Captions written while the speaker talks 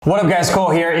What up guys,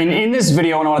 Cole here, and in this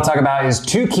video what I want to talk about is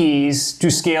 2 keys to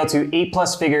scale to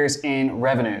 8+ figures in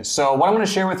revenues. So what I'm going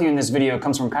to share with you in this video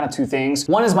comes from kind of 2 things.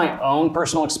 One is my own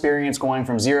personal experience going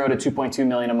from 0 to 2.2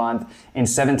 million a month in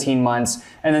 17 months.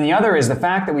 And then the other is the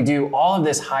fact that we do all of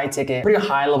this high ticket, pretty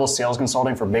high level sales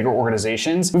consulting for bigger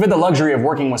organizations. We've had the luxury of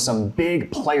working with some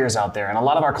big players out there, and a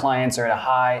lot of our clients are at a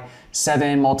high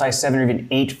 7, multi-7 or even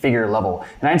 8-figure level.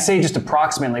 And I'd say just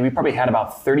approximately, we probably had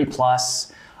about 30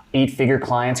 plus 8-figure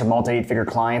clients or multi-8-figure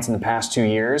clients in the past 2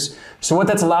 years. So what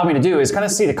that's allowed me to do is kind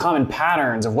of see the common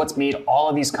patterns of what's made all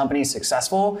of these companies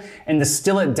successful and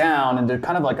distill it down into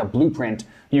kind of like a blueprint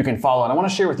you can follow. And I want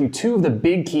to share with you 2 of the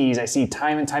big keys I see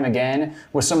time and time again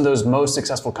with some of those most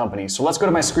successful companies. So let's go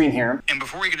to my screen here. And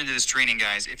before we get into this training,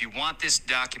 guys, if you want this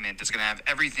document that's going to have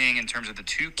everything in terms of the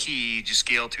 2 keys to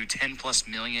scale to 10+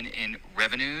 million in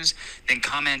revenues, then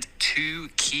comment 2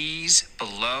 keys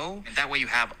below. And that way you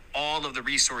have all of the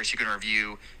resource you can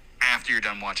review after you're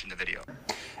done watching the video.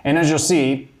 And as you'll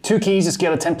see, 2 keys to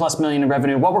scale to 10+ million in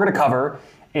revenue. What we're going to cover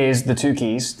is the 2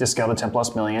 keys to scale to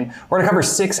 10+ million. We're going to cover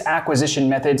 6 acquisition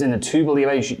methods and the 2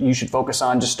 believe you should focus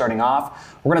on just starting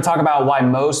off. We're going to talk about why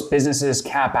most businesses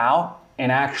cap out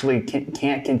and actually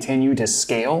can't continue to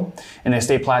scale and they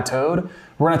stay plateaued.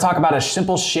 We're going to talk about a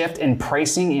simple shift in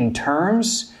pricing in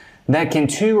terms that can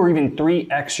 2 or even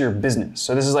 3x your business.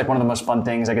 So this is like one of the most fun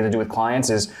things I get to do with clients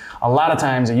is a lot of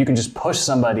times that you can just push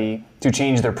somebody to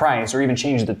change their price or even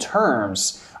change the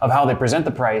terms of how they present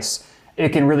the price. It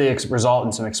can really result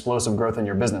in some explosive growth in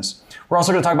your business. We're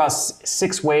also going to talk about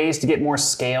 6 ways to get more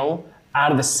scale out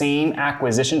of the same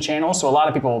acquisition channel. So a lot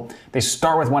of people, they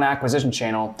start with one acquisition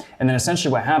channel and then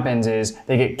essentially what happens is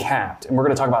they get capped. And we're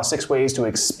going to talk about 6 ways to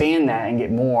expand that and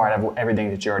get more out of everything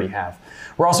that you already have.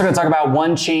 We're also going to talk about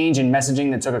one change in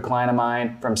messaging that took a client of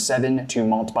mine from 7 to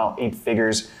multiple 8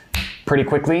 figures pretty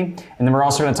quickly. And then we're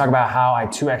also going to talk about how I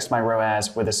 2x'd my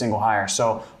ROAS with a single hire.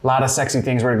 So a lot of sexy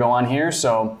things we're going to go on here.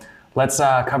 So let's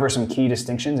cover some key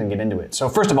distinctions and get into it. So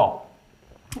first of all,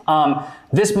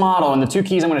 this model and the 2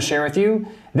 keys I'm going to share with you,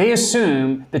 they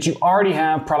assume that you already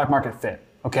have product market fit,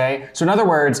 okay? So in other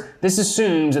words, this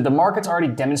assumes that the market's already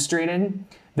demonstrated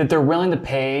that they're willing to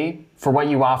pay for what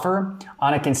you offer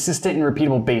on a consistent and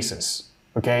repeatable basis.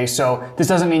 Okay, so this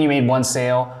doesn't mean you made 1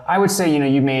 sale. I would say,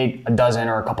 you made a dozen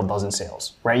or a couple dozen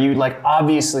sales, right? You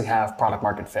obviously have product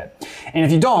market fit. And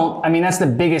if you don't, that's the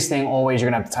biggest thing always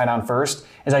you're gonna have to tie down first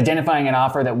is identifying an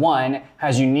offer that 1,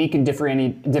 has unique and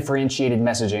differentiated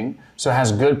messaging, so it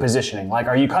has good positioning. Like,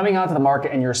 are you coming out to the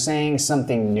market and you're saying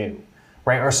something new,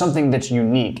 right? Or something that's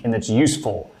unique and that's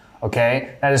useful,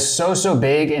 okay? That is so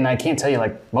big, and I can't tell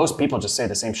you, most people just say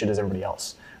the same shit as everybody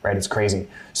else. Right, it's crazy.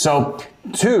 So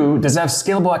 2, does it have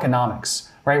scalable economics,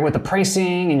 right? With the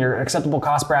pricing and your acceptable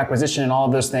cost per acquisition and all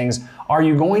of those things, are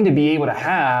you going to be able to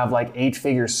have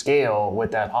 8-figure scale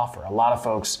with that offer? A lot of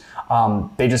folks,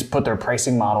 they just put their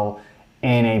pricing model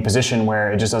in a position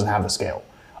where it just doesn't have the scale,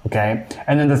 okay?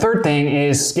 And then the 3rd thing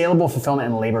is scalable fulfillment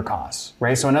and labor costs,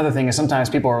 right? So another thing is sometimes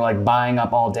people are buying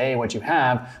up all day what you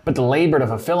have, but the labor to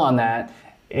fulfill on that,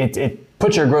 it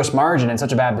puts your gross margin in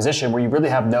such a bad position where you really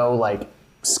have no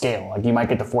scale. You might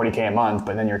get to 40K a month,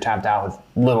 but then you're tapped out with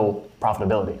little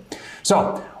profitability.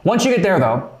 So once you get there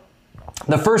though,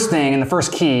 the first thing and the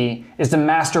first key is to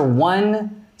master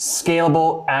 1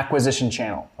 scalable acquisition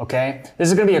channel, okay? This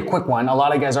is gonna be a quick one. A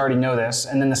lot of you guys already know this.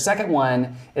 And then the second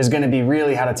one is gonna be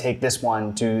really how to take this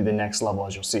one to the next level,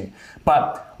 as you'll see.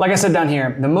 But like I said down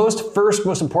here, the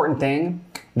most important thing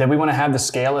that we wanna have the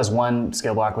scale is 1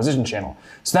 scalable acquisition channel.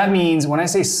 So that means when I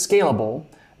say scalable,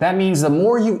 that means the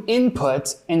more you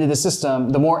input into the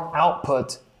system, the more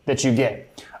output that you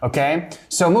get, okay?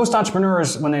 So most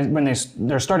entrepreneurs, when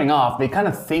they're starting off, they kind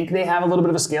of think they have a little bit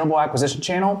of a scalable acquisition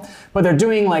channel, but they're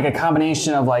doing a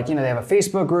combination of they have a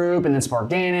Facebook group and then it's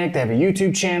organic, they have a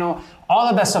YouTube channel. All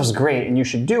of that stuff's great and you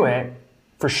should do it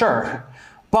for sure,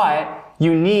 but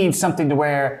you need something to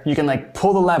where you can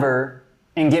pull the lever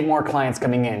and get more clients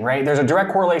coming in, right? There's a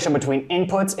direct correlation between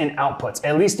inputs and outputs,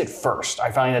 at least at first. I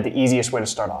find that the easiest way to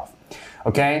start off,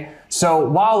 okay? So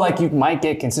while you might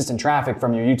get consistent traffic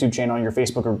from your YouTube channel, your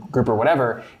Facebook group or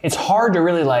whatever, it's hard to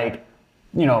really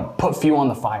put fuel on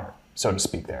the fire, so to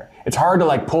speak there. It's hard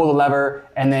to pull the lever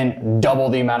and then double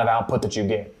the amount of output that you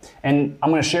get. And I'm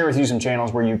gonna share with you some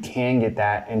channels where you can get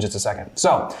that in just a second.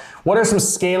 So what are some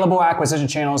scalable acquisition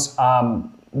channels?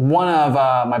 One of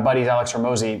my buddies, Alex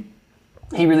Hormozi,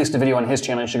 he released a video on his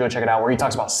channel, you should go check it out, where he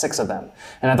talks about 6 of them.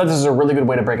 And I thought this is a really good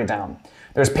way to break it down.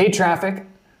 There's paid traffic,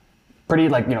 pretty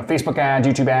like, Facebook ads,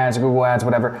 YouTube ads, Google ads,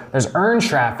 whatever. There's earned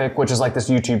traffic, which is like this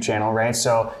YouTube channel, right?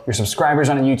 So your subscribers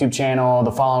on a YouTube channel,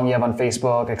 the following you have on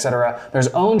Facebook, etc. There's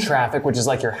owned traffic, which is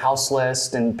like your house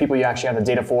list and people you actually have the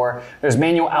data for. There's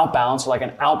manual outbound, so like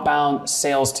an outbound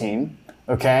sales team.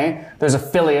 Okay, there's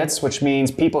affiliates, which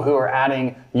means people who are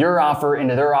adding your offer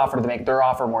into their offer to make their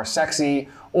offer more sexy,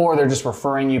 or they're just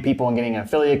referring you people and getting an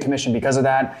affiliate commission because of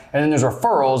that. And then there's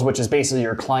referrals, which is basically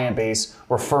your client base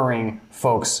referring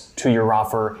folks to your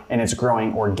offer, and it's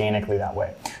growing organically that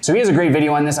way. So he has a great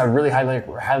video on this. I would really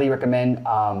highly recommend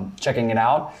checking it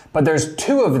out. But there's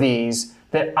 2 of these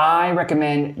that I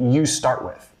recommend you start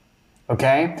with.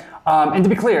 Okay, and to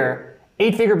be clear,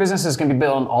 8-figure businesses can be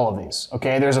built on all of these,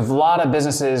 okay? There's a lot of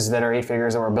businesses that are 8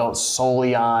 figures that were built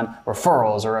solely on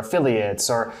referrals or affiliates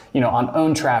or, on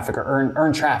owned traffic or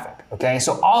earned traffic, okay?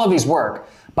 So all of these work,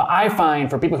 but I find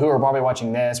for people who are probably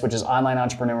watching this, which is online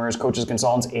entrepreneurs, coaches,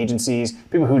 consultants, agencies,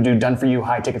 people who do done-for-you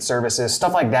high-ticket services,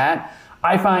 stuff like that,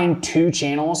 I find 2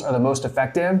 channels are the most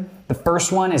effective. The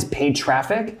first one is paid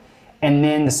traffic, and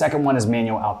then the second one is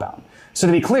manual outbound. So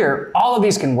to be clear, all of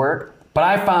these can work, but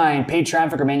I find paid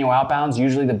traffic or manual outbound is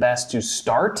usually the best to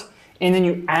start, and then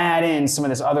you add in some of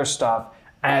this other stuff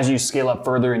as you scale up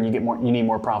further and you need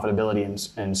more profitability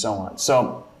and so on.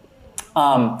 So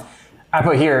I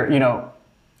put here,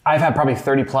 I've had probably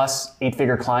 30 plus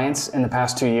 8-figure clients in the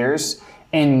past 2 years,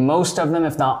 and most of them,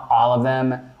 if not all of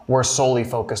them, were solely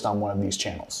focused on one of these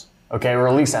channels. Okay, or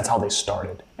at least that's how they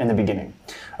started in the beginning,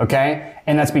 okay?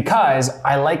 And that's because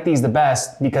I like these the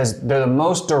best because they're the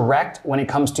most direct when it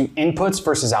comes to inputs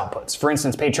versus outputs. For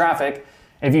instance, paid traffic,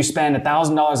 if you spend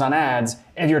 $1,000 on ads,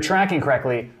 if you're tracking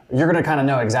correctly, you're gonna kind of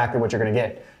know exactly what you're gonna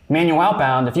get. Manual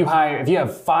outbound, if you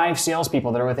have 5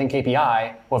 salespeople that are within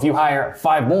KPI, well, if you hire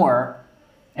 5 more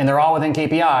and they're all within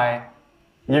KPI,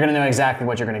 you're gonna know exactly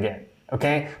what you're gonna get.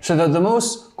 Okay, so they're the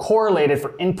most correlated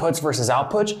for inputs versus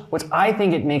outputs, which I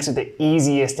think it makes it the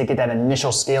easiest to get that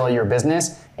initial scale of your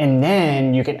business, and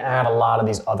then you can add a lot of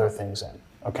these other things in,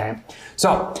 okay?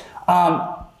 So,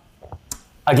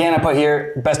 again, I put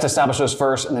here, best to establish those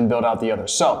first and then build out the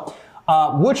others. So,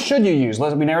 which should you use?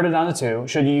 We narrowed it down to 2.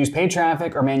 Should you use paid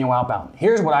traffic or manual outbound?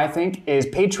 Here's what I think is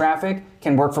paid traffic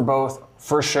can work for both,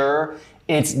 for sure.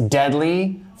 It's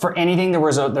deadly for anything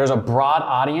there's a broad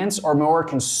audience or more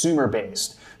consumer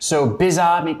based. So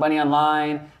BizOp, make money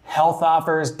online, health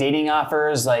offers, dating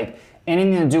offers, like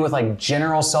anything to do with like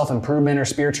general self-improvement or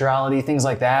spirituality, things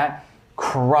like that,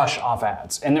 crush off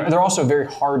ads. And they're also very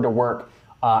hard to work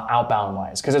outbound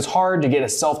wise because it's hard to get a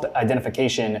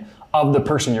self-identification of the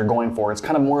person you're going for. It's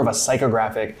kind of more of a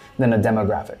psychographic than a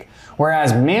demographic.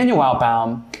 Whereas manual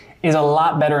outbound is a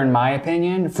lot better in my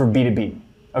opinion for B2B.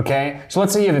 Okay, so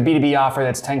let's say you have a B2B offer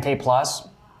that's 10K plus,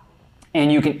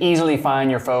 and you can easily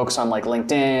find your folks on like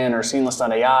LinkedIn or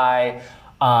Seamless.ai,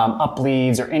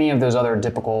 UpLeads, or any of those other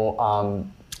typical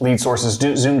lead sources,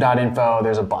 Zoom.info,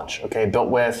 there's a bunch, okay, built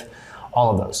with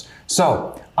all of those.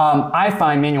 So I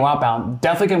find manual outbound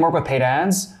definitely can work with paid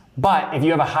ads, but if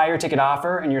you have a higher ticket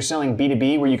offer and you're selling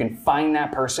B2B where you can find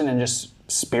that person and just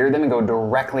spear them and go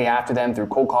directly after them through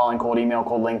cold calling, cold email,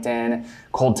 cold LinkedIn,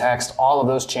 cold text, all of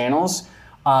those channels,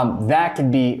 that can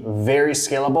be very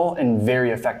scalable and very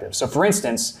effective. So for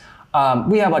instance,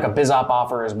 we have like a BizOp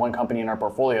offer as one company in our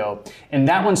portfolio, and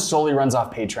that one solely runs off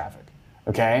paid traffic,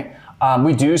 okay?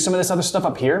 We do some of this other stuff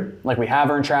up here, like we have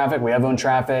earned traffic, we have owned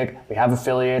traffic, we have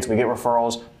affiliates, we get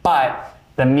referrals, but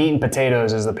the meat and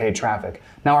potatoes is the paid traffic.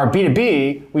 Now our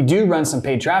B2B, we do run some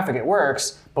paid traffic, it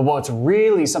works, but what's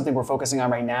really something we're focusing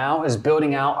on right now is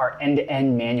building out our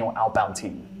end-to-end manual outbound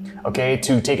team, okay?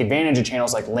 To take advantage of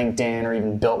channels like LinkedIn or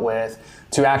even Built With,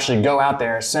 to actually go out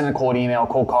there, send a cold email,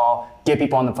 cold call, get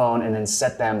people on the phone, and then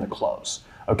set them to close,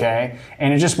 okay?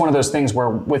 And it's just one of those things where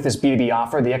with this B2B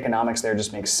offer, the economics there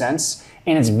just makes sense,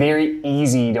 and it's very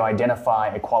easy to identify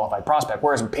a qualified prospect.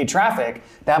 Whereas with paid traffic,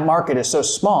 that market is so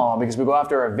small because we go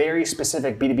after a very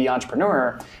specific B2B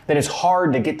entrepreneur that it's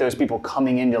hard to get those people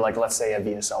coming into, like, let's say, a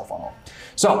VSL funnel.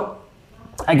 So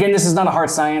again, this is not a hard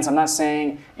science. I'm not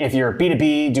saying if you're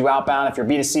B2B, do outbound. If you're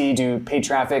B2C, do paid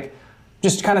traffic.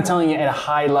 Just kind of telling you at a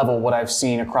high level what I've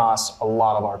seen across a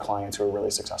lot of our clients who are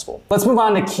really successful. Let's move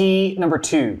on to key number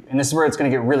 2, and this is where it's gonna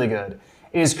get really good,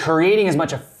 is creating as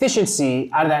much efficiency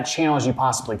out of that channel as you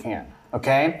possibly can,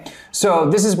 okay? So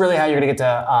this is really how you're gonna get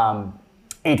to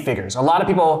 8 figures. A lot of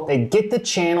people, they get the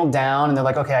channel down and they're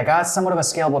like, okay, I got somewhat of a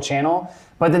scalable channel,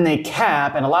 but then they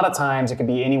cap, and a lot of times it could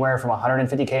be anywhere from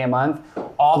 150K a month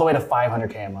all the way to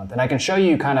 500K a month. And I can show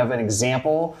you kind of an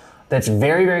example that's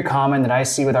very, very common that I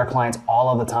see with our clients all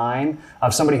of the time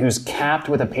of somebody who's capped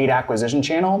with a paid acquisition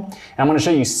channel. And I'm gonna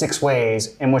show you 6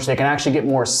 ways in which they can actually get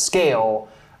more scale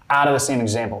out of the same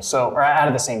example, or out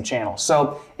of the same channel.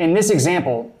 So in this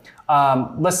example,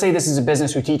 let's say this is a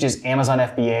business who teaches Amazon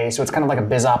FBA, so it's kind of like a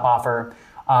biz op offer.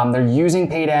 They're using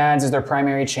paid ads as their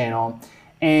primary channel.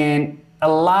 And a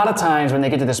lot of times when they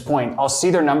get to this point, I'll see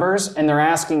their numbers and they're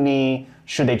asking me,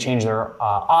 should they change their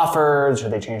offers?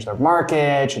 Should they change their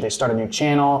market? Should they start a new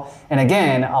channel? And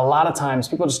again, a lot of times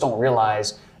people just don't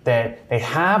realize that they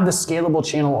have the scalable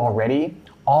channel already.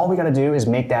 All we gotta do is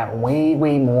make that way,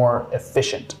 way more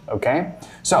efficient, okay?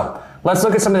 So let's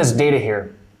look at some of this data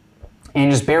here.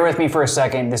 And just bear with me for a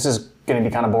second. This is gonna be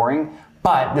kind of boring,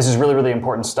 but this is really, really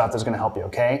important stuff that's gonna help you,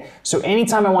 okay? So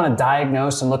anytime I wanna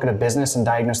diagnose and look at a business and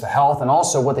diagnose the health and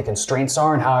also what the constraints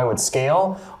are and how I would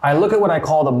scale, I look at what I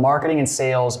call the marketing and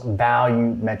sales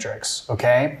value metrics,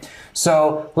 okay?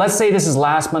 So let's say this is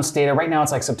last month's data. Right now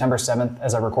it's like September 7th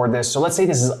as I record this. So let's say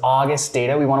this is August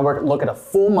data. We wanna look at a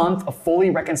full month of fully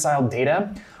reconciled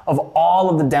data of all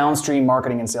of the downstream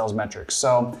marketing and sales metrics.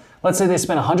 So let's say they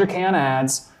spent 100K on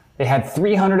ads. They had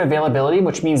 300 availability,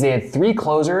 which means they had 3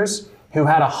 closers who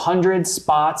had 100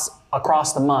 spots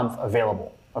across the month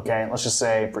available. Okay, let's just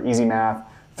say for easy math,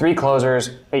 3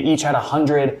 closers, they each had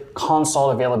 100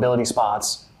 consult availability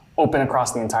spots open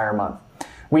across the entire month.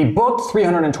 We booked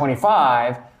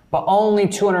 325, but only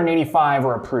 285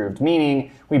 were approved,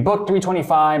 meaning we booked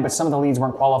 325, but some of the leads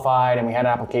weren't qualified and we had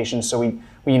applications, so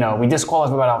we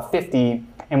disqualified about 50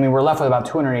 and we were left with about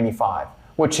 285,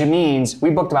 which means we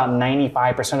booked about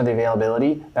 95% of the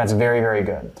availability. That's very, very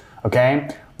good, okay?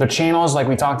 The channels, like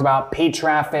we talked about, paid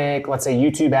traffic, let's say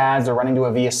YouTube ads, they're running to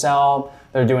a VSL,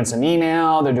 they're doing some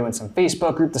email, they're doing some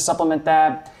Facebook group to supplement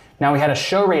that. Now we had a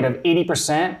show rate of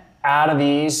 80% out of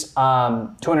these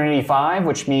 285,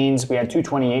 which means we had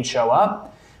 228 show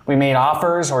up. We made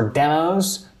offers or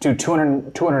demos to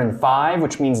 205,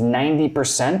 which means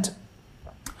 90%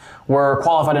 were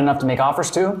qualified enough to make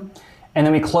offers to. And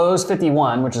then we closed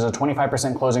 51, which is a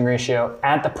 25% closing ratio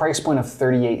at the price point of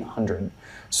 3,800.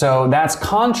 So that's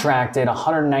contracted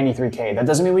 193K. That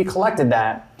doesn't mean we collected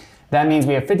that. That means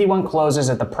we have 51 closes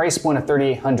at the price point of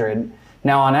 3,800.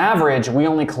 Now on average, we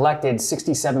only collected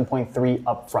 67.3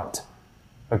 upfront,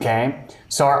 okay?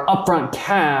 So our upfront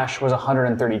cash was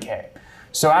 130K.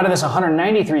 So out of this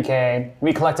 193K,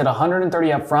 we collected 130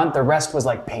 upfront, the rest was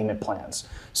like payment plans.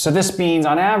 So this means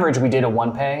on average, we did a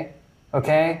 1-pay,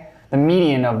 okay? The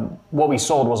median of what we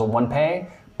sold was a 1-pay,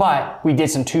 but we did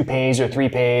some 2-pays or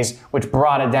 3-pays, which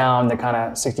brought it down to kind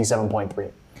of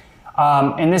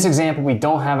 67.3. In this example, we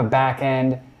don't have a back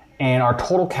end, and our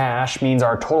total cash means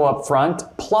our total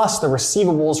upfront plus the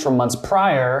receivables from months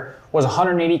prior was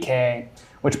 180K,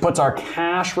 which puts our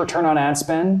cash return on ad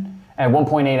spend at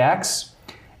 1.8x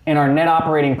and our net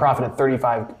operating profit at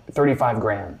 35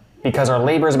 grand. Because our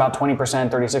labor is about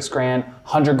 20%, 36 grand,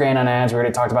 100 grand on ads, we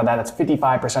already talked about that, that's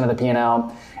 55% of the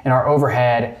P&L, and our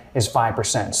overhead is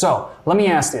 5%. So let me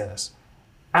ask you this.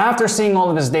 After seeing all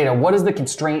of this data, what is the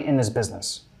constraint in this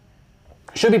business?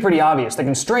 Should be pretty obvious. The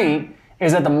constraint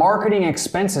is that the marketing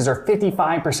expenses are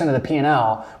 55% of the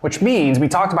P&L, which means, we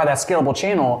talked about that scalable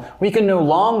channel, we can no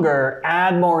longer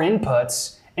add more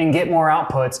inputs and get more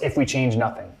outputs if we change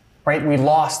nothing, right? We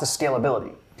lost the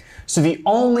scalability. So the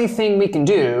only thing we can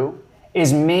do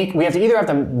is we have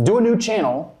to do a new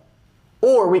channel,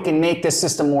 or we can make this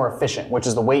system more efficient, which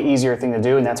is the way easier thing to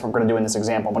do, and that's what we're gonna do in this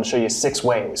example. I'm gonna show you 6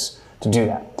 ways to do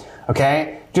that,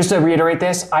 okay? Just to reiterate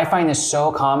this, I find this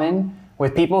so common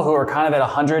with people who are kind of at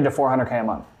 100 to 400K a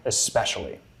month,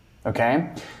 especially, okay?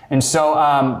 And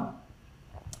so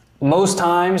most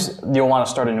times you'll wanna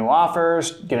start a new offer,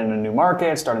 get in a new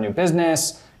market, start a new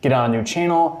business, get on a new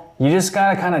channel. You just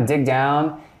gotta kind of dig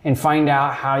down and find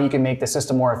out how you can make the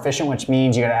system more efficient, which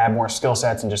means you gotta add more skill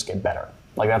sets and just get better.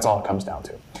 Like that's all it comes down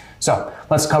to. So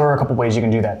let's cover a couple ways you can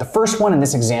do that. The first one in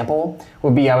this example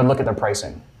would be I would look at their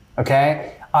pricing,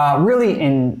 okay? Really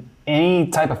in any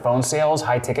type of phone sales,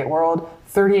 high ticket world,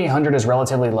 3,800 is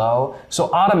relatively low.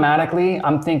 So automatically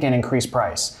I'm thinking increased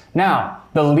price. Now,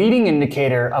 the leading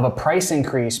indicator of a price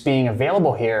increase being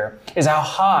available here is how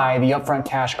high the upfront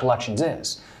cash collections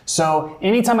is. So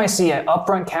anytime I see an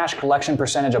upfront cash collection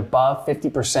percentage above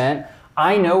 50%,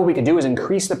 I know what we could do is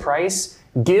increase the price,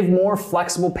 give more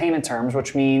flexible payment terms,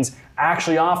 which means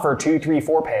actually offer 2, 3,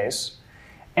 4 pays.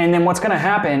 And then what's gonna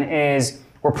happen is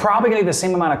we're probably gonna get the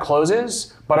same amount of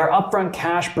closes, but our upfront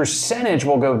cash percentage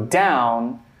will go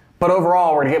down, but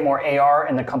overall we're gonna get more AR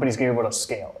and the company's gonna be able to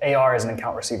scale. AR is an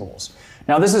account receivables.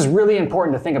 Now this is really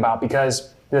important to think about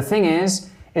because the thing is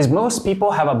most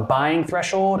people have a buying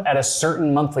threshold at a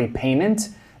certain monthly payment.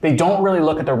 They don't really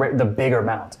look at the bigger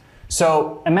amount.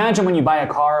 So imagine when you buy a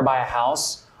car or buy a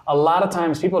house, a lot of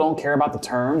times people don't care about the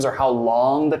terms or how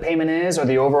long the payment is or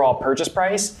the overall purchase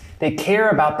price. They care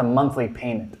about the monthly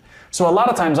payment. So a lot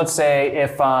of times, let's say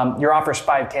if your offer is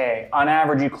 $5K, on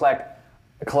average you collect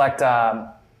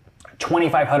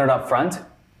 $2,500 up front.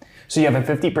 So you have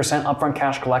a 50% upfront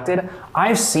cash collected.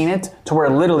 I've seen it to where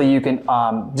literally you can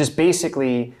just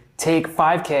basically take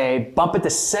 $5K, bump it to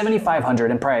 $7,500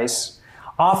 in price,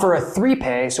 offer a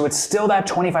 3-pay, so it's still that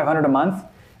 $2,500 a month,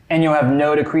 and you'll have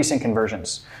no decrease in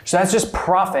conversions. So that's just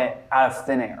profit out of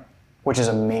thin air, which is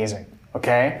amazing,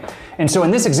 okay? And so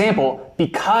in this example,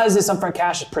 because this upfront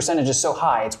cash percentage is so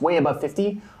high, it's way above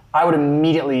 50, I would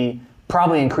immediately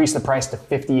probably increase the price to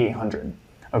 $5,800,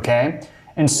 okay?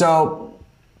 And so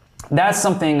that's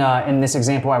something in this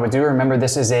example I would do. Remember,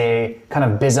 this is a kind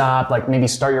of biz op, like maybe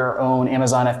start your own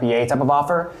Amazon FBA type of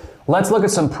offer. Let's look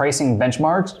at some pricing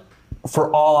benchmarks for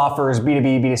all offers,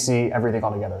 B2B, B2C, everything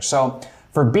all together. So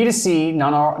for B2C,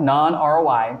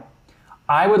 non-ROI,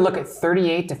 I would look at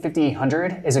 $3,800 to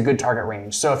 $5,800 is a good target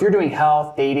range. So if you're doing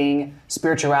health, dating,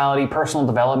 spirituality, personal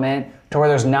development, to where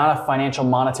there's not a financial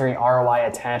monetary ROI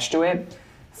attached to it,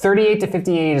 $3,800 to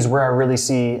 $5,800 is where I really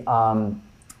see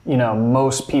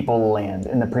most people land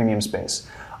in the premium space.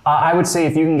 I would say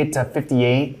if you can get to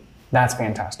 58, that's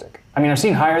fantastic. I mean, I've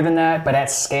seen higher than that, but at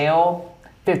scale,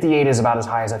 58 is about as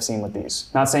high as I've seen with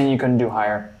these. Not saying you couldn't do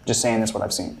higher, just saying that's what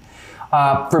I've seen.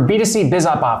 For B2C biz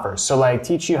op offers, so like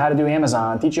teach you how to do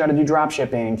Amazon, teach you how to do drop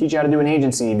shipping, teach you how to do an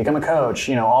agency, become a coach,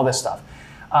 all this stuff.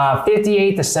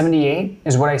 58 to 78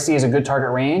 is what I see as a good target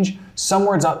range,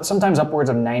 sometimes upwards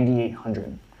of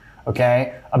 9,800.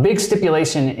 Okay, a big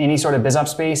stipulation in any sort of biz op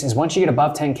space is once you get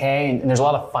above 10K and there's a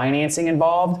lot of financing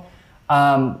involved,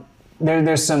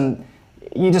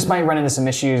 you just might run into some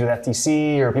issues with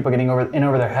FTC or people getting in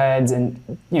over their heads.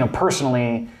 And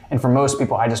personally, and for most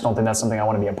people, I just don't think that's something I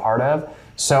want to be a part of.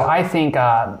 So I think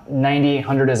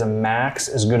 9,800 as a max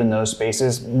is good in those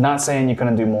spaces. Not saying you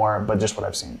couldn't do more, but just what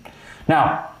I've seen.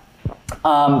 Now,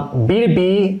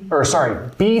 B2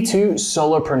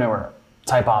 solopreneur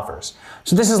type offers.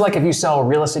 So this is like if you sell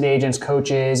real estate agents,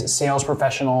 coaches, sales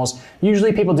professionals,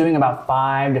 usually people doing about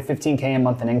 5 to 15K a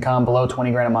month in income, below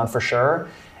 20 grand a month for sure.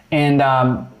 And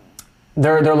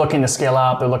they're looking to scale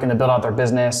out, they're looking to build out their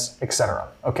business, etc.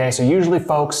 Okay, so usually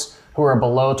folks who are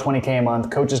below 20K a month,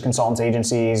 coaches, consultants,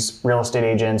 agencies, real estate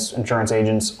agents, insurance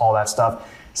agents, all that stuff,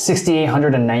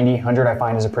 6,800 to 9,800 I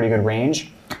find is a pretty good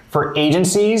range. For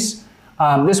agencies,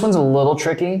 this one's a little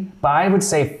tricky, but I would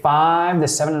say 5,000 to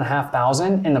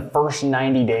 7,500 in the first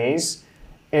 90 days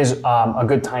is a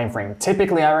good time frame.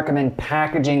 Typically, I recommend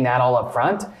packaging that all up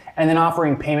front and then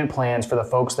offering payment plans for the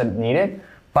folks that need it,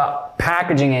 but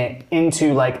packaging it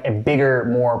into like a bigger,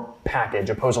 more package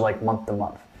opposed to like month to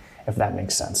month, if that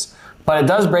makes sense. But it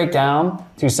does break down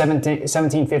to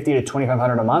 $1,750 to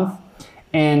 $2,500 a month.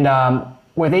 And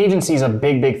with agencies, a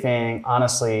big thing,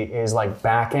 honestly, is like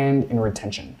back end and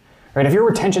retention. Right? If your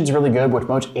retention's really good, which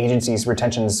most agencies'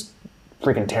 retention's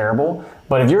freaking terrible,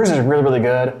 but if yours is really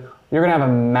good, you're gonna have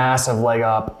a massive leg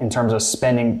up in terms of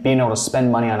being able to spend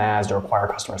money on ads to acquire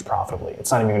customers profitably.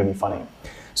 It's not even gonna be funny.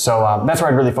 So that's where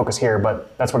I'd really focus here,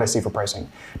 but that's what I see for pricing.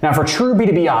 Now for true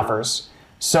B2B offers,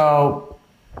 so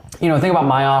think about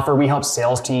my offer, we help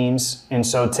sales teams, and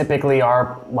so typically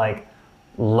our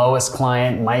lowest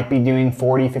client might be doing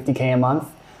 40, 50K a month.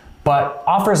 But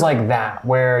offers like that,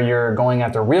 where you're going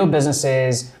after real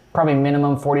businesses, probably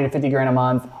minimum 40 to 50 grand a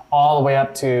month, all the way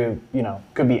up to,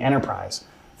 could be enterprise.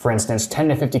 For instance, 10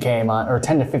 to 50K a month, or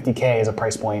 10 to 50K as a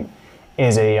price point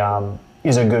is a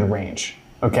good range,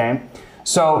 okay?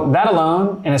 So that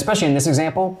alone, and especially in this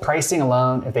example, pricing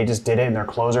alone, if they just did it and their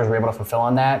closers were able to fulfill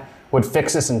on that, would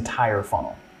fix this entire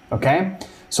funnel, okay?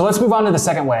 So let's move on to the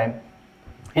second way,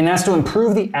 and that's to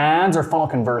improve the ads or funnel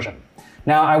conversion.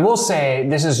 Now, I will say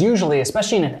this is usually,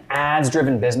 especially in an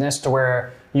ads-driven business to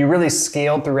where you really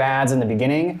scaled through ads in the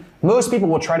beginning, most people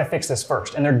will try to fix this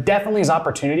first. And there definitely is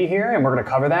opportunity here, and we're gonna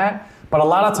cover that. But a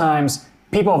lot of times,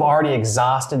 people have already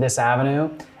exhausted this avenue,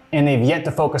 and they've yet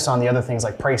to focus on the other things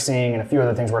like pricing and a few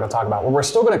other things we're gonna talk about. Well, we're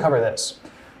still gonna cover this.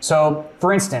 So,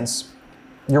 for instance,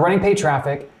 you're running paid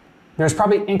traffic. There's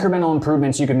probably incremental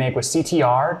improvements you can make with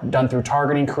CTR done through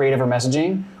targeting, creative, or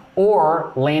messaging,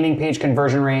 or landing page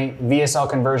conversion rate, VSL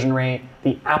conversion rate,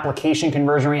 the application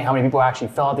conversion rate, how many people actually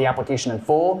fill out the application in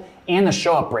full, and the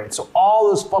show up rate. So all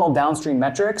those funnel downstream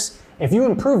metrics, if you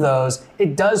improve those,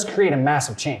 it does create a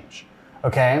massive change,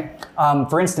 okay?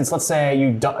 For instance, let's say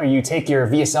you take your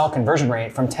VSL conversion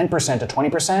rate from 10% to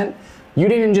 20%, you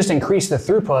didn't just increase the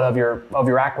throughput of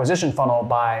your acquisition funnel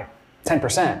by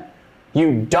 10%,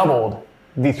 you doubled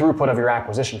the throughput of your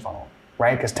acquisition funnel,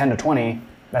 right? Because 10 to 20,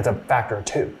 that's a factor of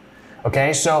 2.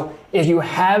 Okay, so if you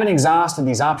haven't exhausted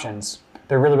these options,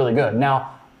 they're really, really good.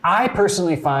 Now, I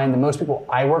personally find that most people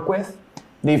I work with,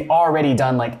 they've already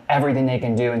done like everything they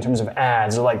can do in terms of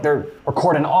ads. They're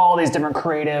recording all these different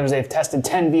creatives. They've tested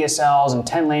 10 VSLs and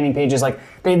 10 landing pages. Like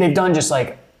they've done just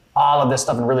like all of this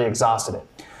stuff and really exhausted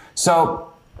it.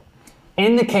 So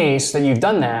in the case that you've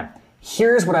done that,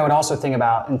 here's what I would also think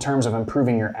about in terms of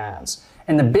improving your ads.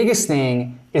 And the biggest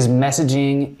thing is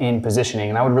messaging and positioning.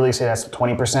 And I would really say that's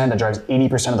 20% that drives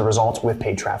 80% of the results with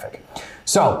paid traffic.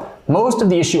 So most of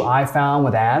the issue I found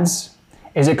with ads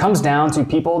is it comes down to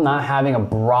people not having a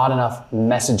broad enough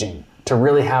messaging to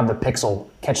really have the pixel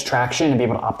catch traction and be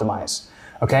able to optimize.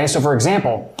 Okay, so for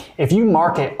example, if you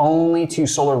market only to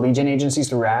solar lead gen agencies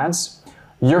through ads,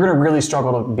 you're gonna really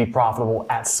struggle to be profitable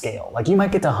at scale. Like you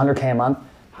might get to 100K a month,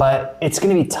 but it's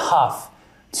gonna be tough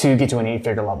to get to an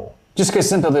 8-figure level. Just because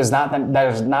simply there's not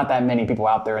that many people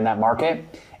out there in that market,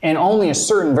 and only a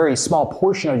certain very small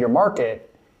portion of your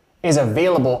market is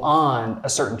available on a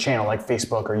certain channel like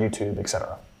Facebook or YouTube,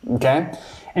 etc. Okay?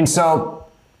 And so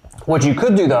what you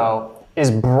could do though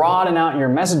is broaden out your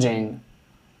messaging,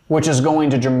 which is going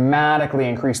to dramatically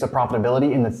increase the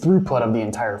profitability and the throughput of the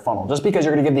entire funnel, just because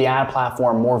you're gonna give the ad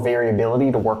platform more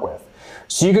variability to work with.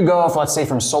 So you could go, let's say,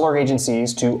 from solar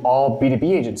agencies to all B2B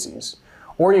agencies,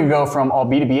 or you could go from all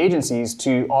B2B agencies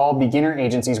to all beginner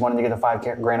agencies wanting to get to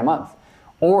 $5,000 a month.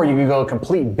 Or you could go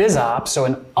complete biz ops, so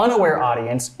an unaware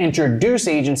audience, introduce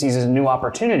agencies as a new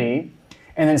opportunity,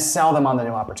 and then sell them on the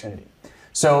new opportunity.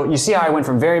 So you see how I went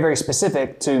from very, very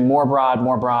specific to more broad,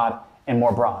 and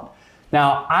more broad.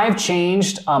 Now, I've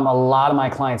changed a lot of my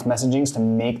clients' messagings to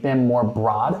make them more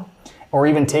broad, or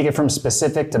even take it from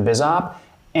specific to biz op.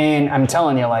 And I'm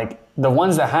telling you, like, the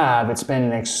ones that have, it's been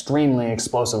an extremely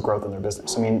explosive growth in their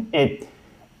business. I mean,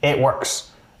 it works.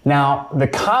 Now, the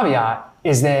caveat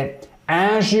is that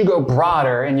as you go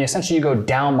broader and essentially you go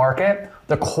down market,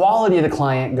 the quality of the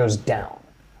client goes down,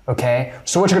 okay?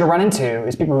 So what you're gonna run into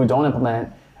is people who don't implement,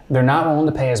 they're not willing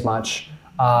to pay as much,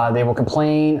 they will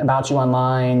complain about you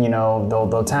online,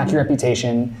 they'll attack your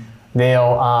reputation,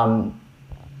 they'll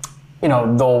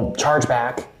charge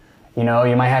back, you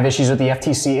might have issues with the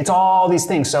FTC, it's all these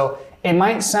things. So it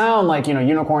might sound like,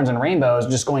 unicorns and rainbows,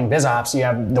 just going biz ops, you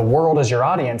have the world as your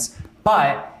audience,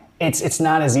 but it's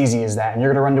not as easy as that, and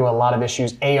you're gonna run into a lot of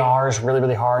issues. AR is really,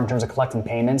 really hard in terms of collecting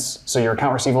payments. So your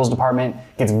account receivables department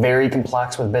gets very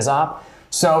complex with BizOp.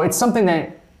 So it's something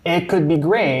that it could be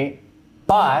great,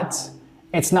 but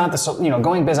it's not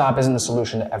going BizOp isn't the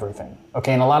solution to everything.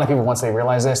 Okay, and a lot of people, once they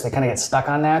realize this, they kind of get stuck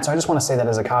on that. So I just want to say that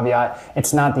as a caveat,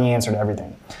 it's not the answer to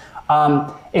everything.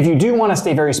 If you do want to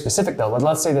stay very specific though,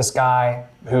 let's say this guy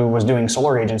who was doing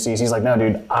solar agencies, he's like, no,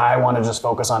 dude, I want to just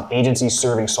focus on agencies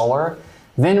serving solar.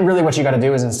 Then really what you got to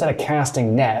do is, instead of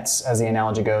casting nets, as the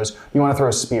analogy goes, you want to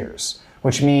throw spears,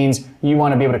 which means you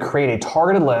want to be able to create a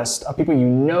targeted list of people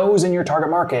is in your target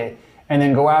market, and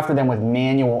then go after them with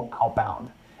manual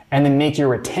outbound, and then make your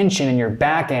retention and your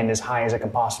back end as high as it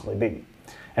can possibly be.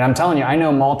 And I'm telling you, I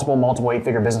know multiple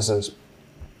 8-figure businesses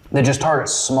that just target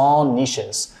small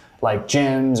niches like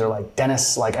gyms or like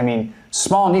dentists,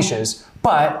 small niches,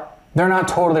 but they're not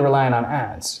totally reliant on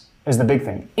ads. Is the big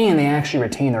thing. And they actually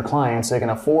retain their clients, so they can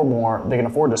afford more, they can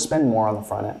afford to spend more on the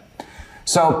front end.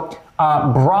 So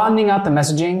broadening out the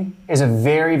messaging is a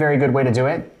very, very good way to do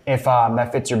it if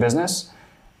that fits your business.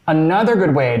 Another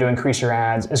good way to increase your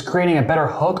ads is creating a better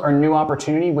hook or new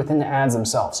opportunity within the ads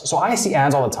themselves. So I see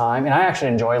ads all the time, and I actually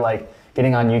enjoy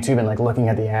getting on YouTube and looking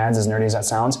at the ads, as nerdy as that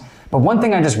sounds. But one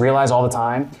thing I just realize all the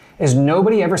time is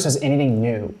nobody ever says anything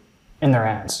new in their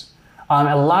ads.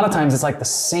 A lot of times it's like the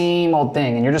same old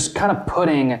thing, and you're just kind of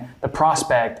putting the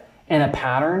prospect in a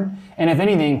pattern. And if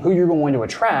anything, who you're going to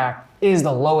attract is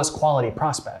the lowest quality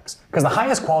prospects, because the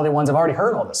highest quality ones have already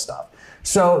heard all this stuff.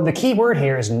 So the key word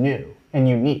here is new and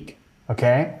unique,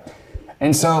 okay?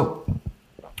 And so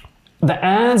the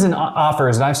ads and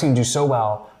offers that I've seen do so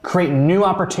well create new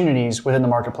opportunities within the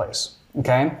marketplace,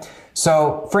 okay?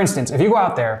 So for instance, if you go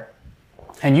out there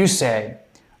and you say,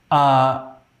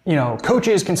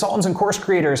 coaches, consultants, and course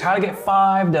creators, how to get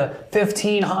 5 to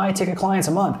 15 high ticket clients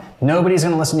a month. Nobody's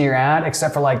gonna listen to your ad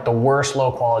except for the worst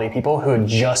low quality people who had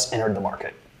just entered the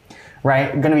market,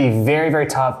 right? Gonna be very, very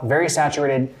tough, very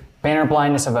saturated. Banner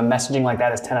blindness of a messaging like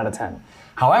that is 10 out of 10.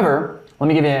 However, let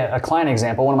me give you a client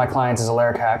example. One of my clients is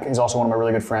Alaric Hack. He's also one of my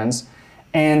really good friends.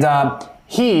 And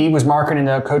he was marketing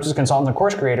to coaches, consultants, and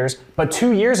course creators, but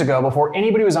 2 years ago, before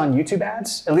anybody was on YouTube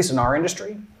ads, at least in our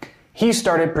industry, he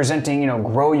started presenting,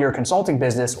 grow your consulting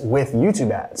business with YouTube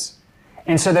ads.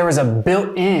 And so there was a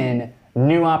built-in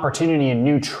new opportunity and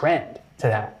new trend to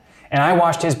that. And I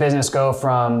watched his business go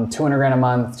from 200 grand a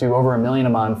month to over $1 million a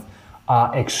month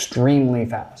extremely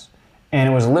fast. And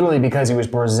it was literally because he was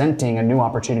presenting a new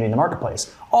opportunity in the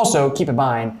marketplace. Also, keep in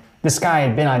mind, this guy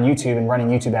had been on YouTube and running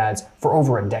YouTube ads for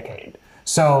over a decade.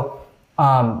 So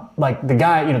like the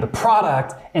guy, you know, the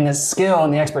product and the skill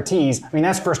and the expertise, I mean,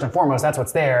 that's first and foremost, that's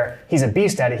what's there. He's a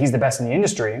beast at it. He's the best in the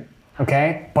industry.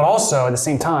 Okay. But also at the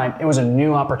same time, it was a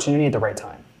new opportunity at the right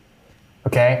time.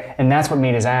 Okay. And that's what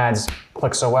made his ads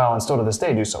click so well and still to this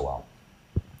day do so well.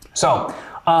 So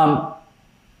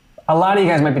a lot of you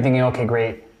guys might be thinking, okay,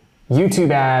 great.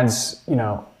 YouTube ads,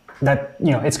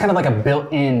 it's kind of like a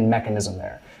built-in mechanism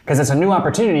there because it's a new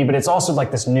opportunity, but it's also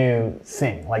like this new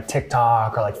thing, like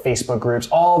TikTok or like Facebook groups.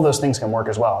 All of those things can work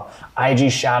as well. IG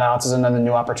shoutouts is another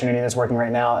new opportunity that's working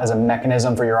right now as a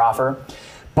mechanism for your offer.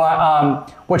 But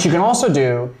what you can also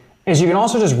do is you can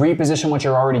also just reposition what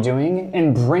you're already doing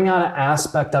and bring out an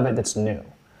aspect of it that's new.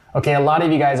 Okay, a lot of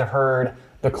you guys have heard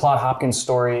the Claude Hopkins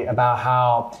story about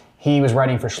how he was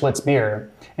writing for Schlitz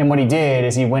beer. And what he did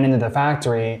is he went into the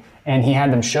factory and he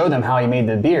had them show them how he made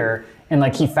the beer. And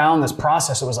like he found this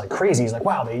process that was like crazy. He's like,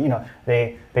 wow,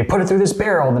 they put it through this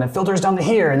barrel, then it filters down to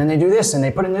here, and then they do this and they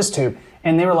put it in this tube.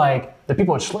 And they were like, the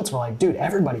people at Schlitz were like, dude,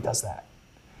 everybody does that.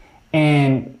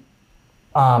 And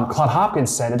Claude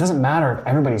Hopkins said, it doesn't matter if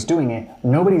everybody's doing it,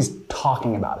 nobody's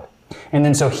talking about it. And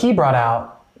then so he brought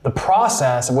out the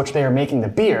process of which they are making the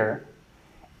beer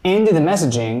into the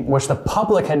messaging, which the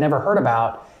public had never heard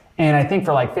about. And I think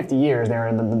for like 50 years, they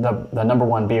were the number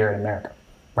one beer in America,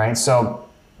 right? So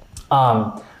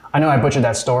I know I butchered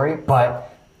that story,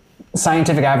 but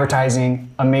Scientific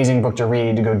Advertising, amazing book to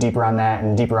read to go deeper on that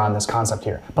and deeper on this concept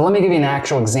here. But let me give you an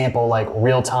actual example, like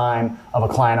real time of a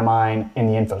client of mine in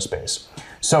the info space.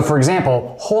 So for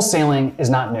example, wholesaling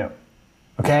is not new,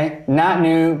 okay? Not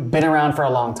new, been around for a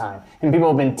long time. And people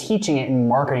have been teaching it and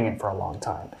marketing it for a long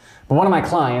time. But one of my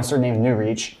clients, their name's New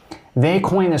Reach, they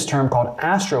coined this term called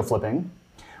astro flipping,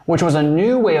 which was a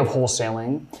new way of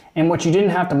wholesaling in which you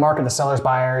didn't have to market the sellers,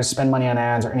 buyers, spend money on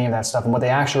ads or any of that stuff. And what they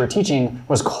actually were teaching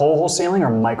was co-wholesaling or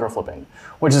micro flipping,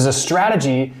 which is a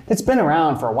strategy that's been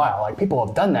around for a while. Like people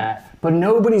have done that, but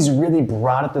nobody's really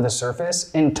brought it to the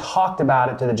surface and talked about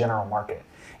it to the general market.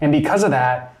 And because of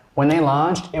that, when they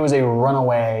launched, it was a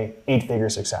runaway 8-figure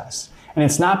success. And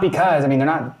it's not because, they're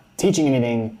not teaching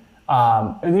anything,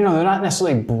 they're not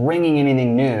necessarily bringing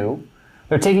anything new.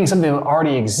 They're taking something that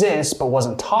already exists but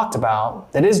wasn't talked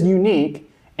about, that is unique,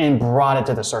 and brought it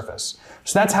to the surface.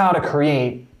 So that's how to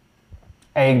create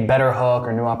a better hook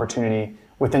or new opportunity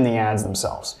within the ads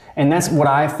themselves. And that's what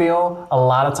I feel a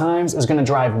lot of times is gonna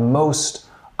drive most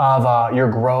of your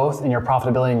growth and your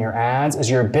profitability in your ads is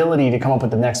your ability to come up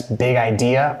with the next big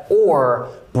idea or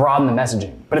broaden the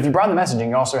messaging. But if you broaden the messaging,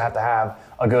 you also have to have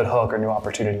a good hook or new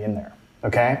opportunity in there.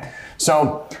 Okay,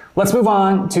 so let's move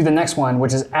on to the next one,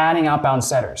 which is adding outbound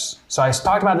setters. So I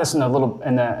talked about this in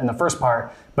the first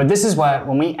part, but this is what,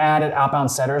 when we added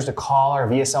outbound setters to call our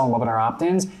VSL and webinar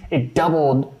opt-ins, it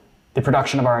doubled the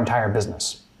production of our entire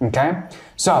business. Okay,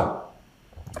 so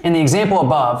in the example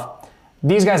above,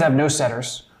 these guys have no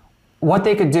setters. What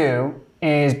they could do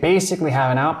is basically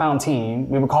have an outbound team.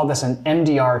 We would call this an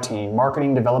MDR team,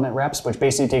 marketing development reps, which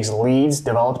basically takes leads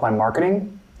developed by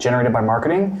marketing, generated by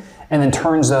marketing, and then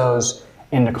turns those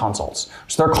into consults.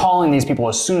 So they're calling these people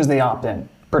as soon as they opt in.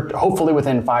 Hopefully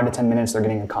within 5 to 10 minutes, they're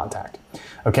getting in contact,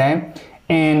 okay?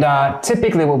 And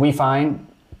typically what we find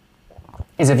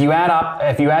is if you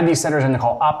add these setters in to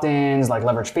call opt-ins, like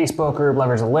leverage Facebook group,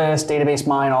 leverage the list, database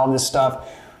mine, all this stuff,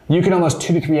 you can almost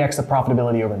 2 to 3x the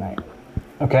profitability overnight,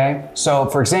 okay? So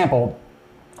for example,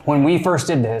 when we first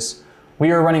did this, we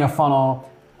were running a funnel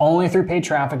only through paid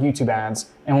traffic, YouTube ads,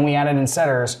 and when we added in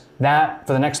setters, that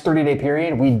for the next 30-day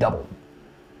period, we doubled.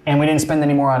 And we didn't spend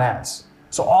any more on ads.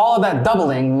 So all of that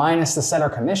doubling minus the setter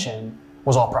commission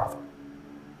was all profit.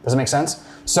 Does it make sense?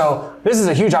 So this is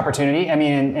a huge opportunity.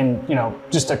 And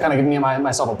just to kind of give me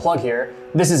myself a plug here,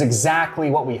 this is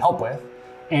exactly what we help with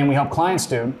and we help clients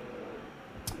do.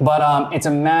 But it's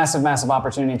a massive, massive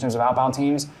opportunity in terms of outbound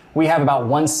teams. We have about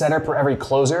 1 setter per every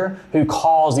closer who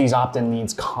calls these opt-in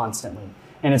leads constantly.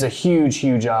 And it's a huge,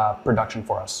 huge production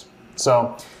for us.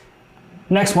 So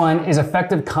next one is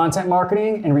effective content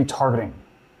marketing and retargeting.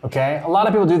 Okay, a lot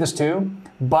of people do this too,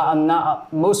 but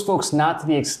most folks not to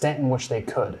the extent in which they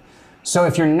could. So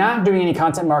if you're not doing any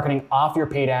content marketing off your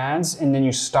paid ads and then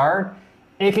you start,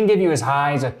 it can give you as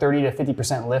high as a 30 to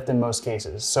 50% lift in most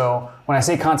cases. So when I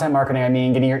say content marketing, I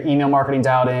mean getting your email marketing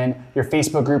dialed in, your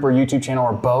Facebook group or YouTube channel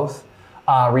or both,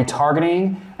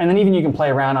 retargeting, and then even you can play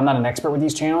around. I'm not an expert with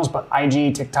these channels, but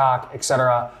IG, TikTok,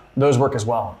 etc., those work as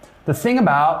well. The thing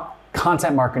about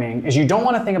content marketing is you don't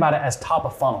want to think about it as top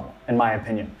of funnel, in my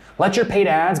opinion. Let your paid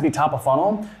ads be top of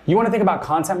funnel. You want to think about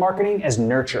content marketing as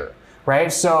nurture,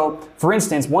 right? So for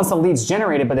instance, once the lead's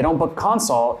generated but they don't book a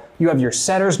consult, you have your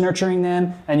setters nurturing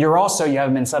them, and you have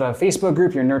them inside of a Facebook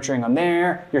group, you're nurturing them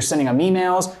there, you're sending them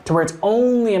emails to where it's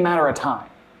only a matter of time,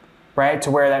 right?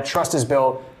 To where that trust is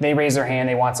built, they raise their hand,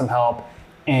 they want some help,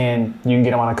 and you can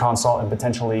get them on a consult and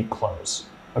potentially close,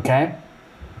 okay?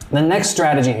 The next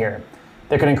strategy here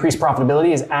that could increase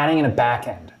profitability is adding in a back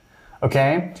end,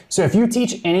 okay? So if you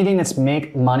teach anything that's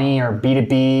make money or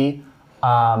B2B,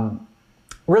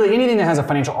 really anything that has a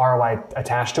financial ROI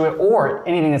attached to it, or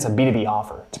anything that's a B2B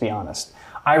offer, to be honest,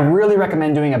 I really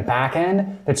recommend doing a back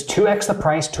end that's 2x the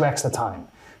price, 2x the time.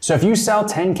 So if you sell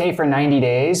 10K for 90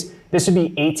 days, this would be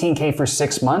 18K for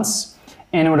 6 months,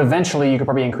 and it would eventually, you could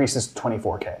probably increase this to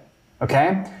 24K,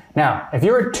 okay? Now, if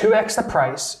you're at 2x the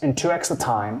price and 2x the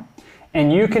time,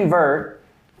 and you convert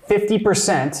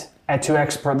 50% at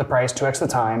 2x the price, 2x the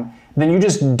time, then you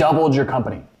just doubled your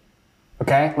company,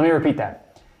 okay? Let me repeat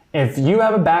that. If you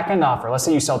have a back-end offer, let's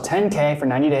say you sell 10K for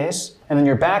 90 days, and then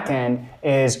your back-end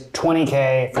is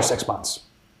 20K for 6 months,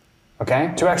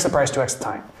 okay? 2x the price, 2x the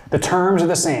time. The terms are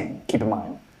the same, keep in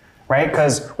mind, right?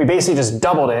 Because we basically just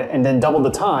doubled it and then doubled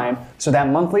the time, so that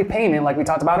monthly payment, like we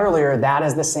talked about earlier, that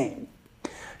is the same.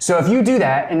 So if you do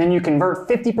that, and then you convert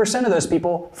 50% of those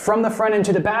people from the front end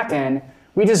to the back end,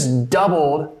 we just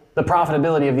doubled the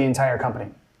profitability of the entire company.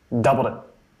 Doubled it,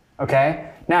 okay?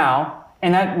 Now,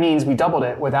 and that means we doubled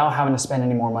it without having to spend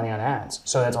any more money on ads.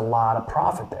 So that's a lot of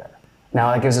profit there.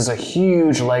 Now that gives us a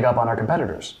huge leg up on our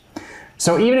competitors.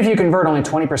 So even if you convert only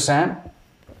 20%,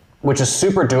 which is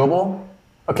super doable,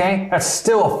 okay, that's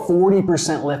still a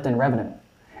 40% lift in revenue.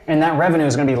 And that revenue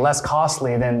is gonna be less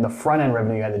costly than the front end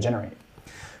revenue you had to generate.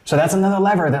 So that's another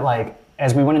lever that, like,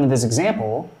 as we went into this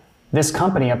example, this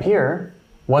company up here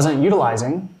wasn't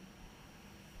utilizing,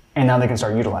 and now they can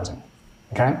start utilizing,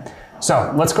 okay?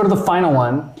 So let's go to the final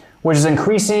one, which is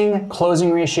increasing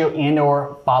closing ratio and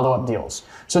or follow-up deals.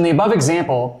 So in the above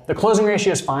example, the closing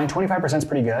ratio is fine, 25% is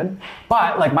pretty good,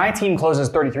 but like my team closes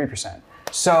 33%.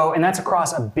 So, and that's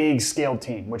across a big scaled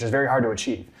team, which is very hard to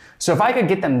achieve. So if I could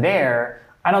get them there,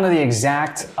 I don't know the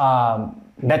exact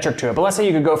metric to it, but let's say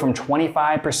you could go from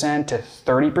 25% to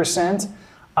 30%.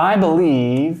 I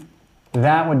believe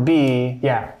that would be,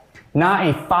 not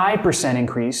a 5%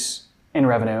 increase in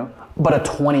revenue, but a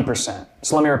 20%.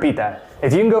 So let me repeat that.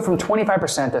 If you can go from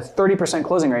 25% to 30%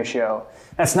 closing ratio,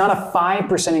 that's not a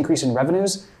 5% increase in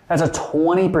revenues, that's a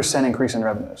 20% increase in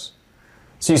revenues.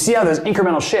 So you see how those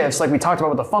incremental shifts, like we talked about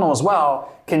with the funnel as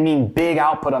well, can mean big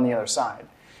output on the other side.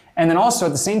 And then also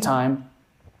at the same time,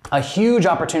 a huge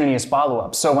opportunity is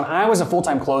follow-up. So when I was a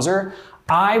full-time closer,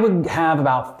 I would have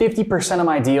about 50% of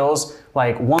my deals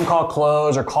like one call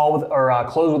close or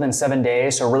close within 7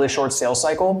 days, so a really short sales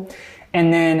cycle.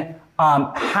 And then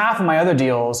half of my other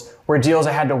deals were deals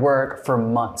I had to work for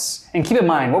months. And keep in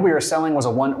mind, what we were selling was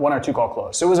a one or two call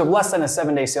close. So it was a less than a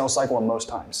 7-day sales cycle in most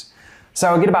times. So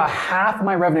I would get about half of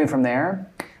my revenue from there,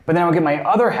 but then I would get my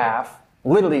other half,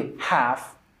 literally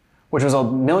half, which was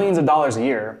millions of dollars a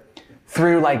year,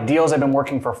 through like deals I've been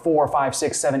working for 4, 5,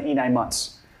 6, 7, 8, 9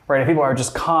 months, right? And people are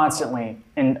just constantly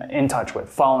in touch with,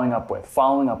 following up with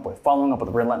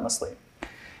relentlessly.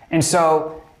 And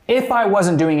so if I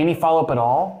wasn't doing any follow-up at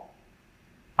all,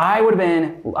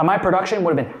 my production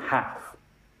would have been half,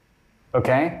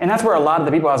 okay? And that's where a lot of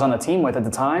the people I was on the team with at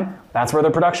the time, that's where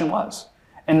their production was.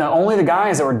 And only the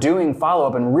guys that were doing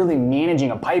follow-up and really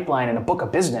managing a pipeline and a book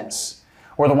of business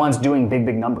were the ones doing big,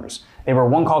 big numbers. They were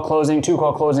 1 call closing, 2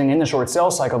 call closing in the short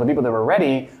sales cycle, the people that were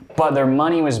ready, but their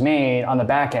money was made on the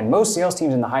back end. Most sales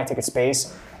teams in the high ticket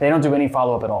space, they don't do any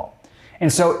follow-up at all.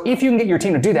 And so if you can get your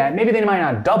team to do that, maybe they might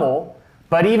not double,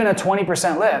 but even a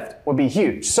 20% lift would be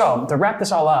huge. So to wrap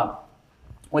this all up,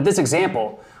 with this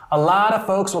example, a lot of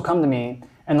folks will come to me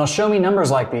and they'll show me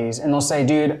numbers like these and they'll say,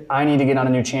 dude, I need to get on a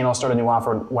new channel, start a new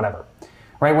offer, whatever.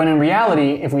 Right? When in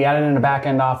reality, if we added in a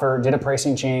back-end offer, did a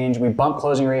pricing change, we bumped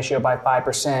closing ratio by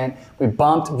 5%, we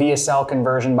bumped VSL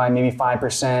conversion by maybe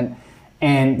 5%,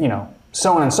 and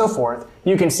so on and so forth,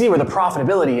 you can see where the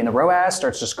profitability in the ROAS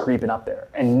starts just creeping up there.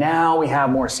 And now we have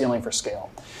more ceiling for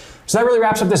scale. So that really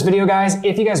wraps up this video, guys.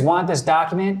 If you guys want this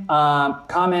document,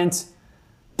 comment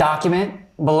document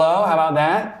below. How about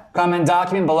that? Comment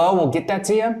document below. We'll get that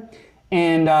to you.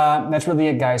 And that's really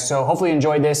it, guys. So hopefully you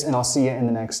enjoyed this, and I'll see you in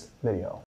the next video.